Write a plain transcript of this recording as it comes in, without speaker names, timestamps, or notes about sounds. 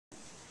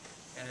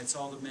it's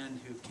all the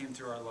men who came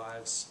through our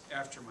lives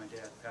after my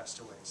dad passed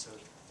away. So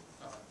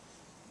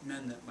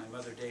men that my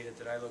mother dated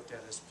that I looked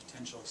at as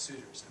potential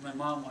suitors. And my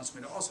mom wants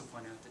me to also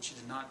point out that she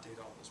did not date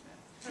all those men.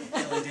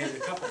 She only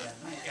dated a couple men.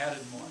 I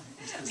added more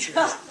into the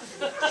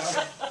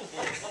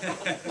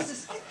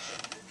series.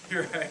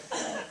 You're right.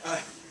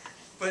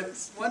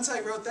 But once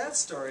I wrote that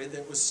story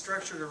that was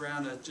structured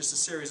around just a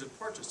series of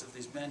portraits of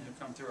these men who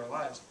come through our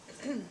lives,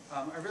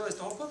 I realized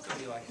the whole book could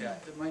be like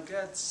that. That my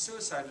dad's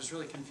suicide was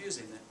really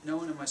confusing. That no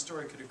one in my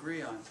story could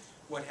agree on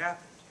what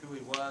happened, who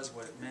he was,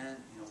 what it meant,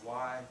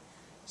 why.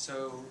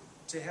 So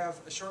to have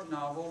a short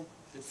novel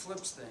that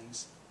flips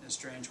things in a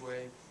strange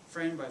way,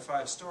 framed by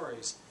 5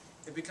 stories,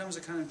 it becomes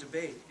a kind of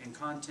debate in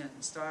content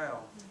and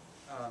style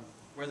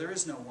where there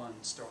is no one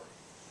story.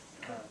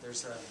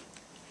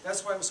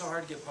 That's why it was so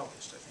hard to get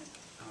published, I think.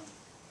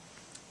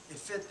 It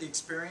fit the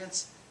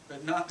experience,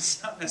 but not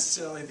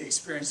necessarily the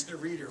experience that a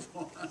reader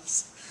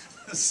wants.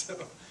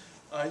 So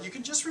you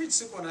can just read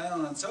Soup on an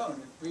Island on its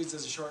own. It reads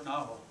as a short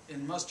novel.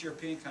 In most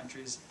European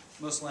countries,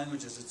 most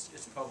languages,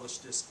 it's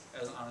published just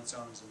on its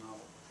own as a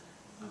novel.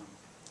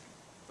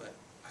 But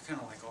I kind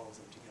of like all of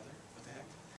them together.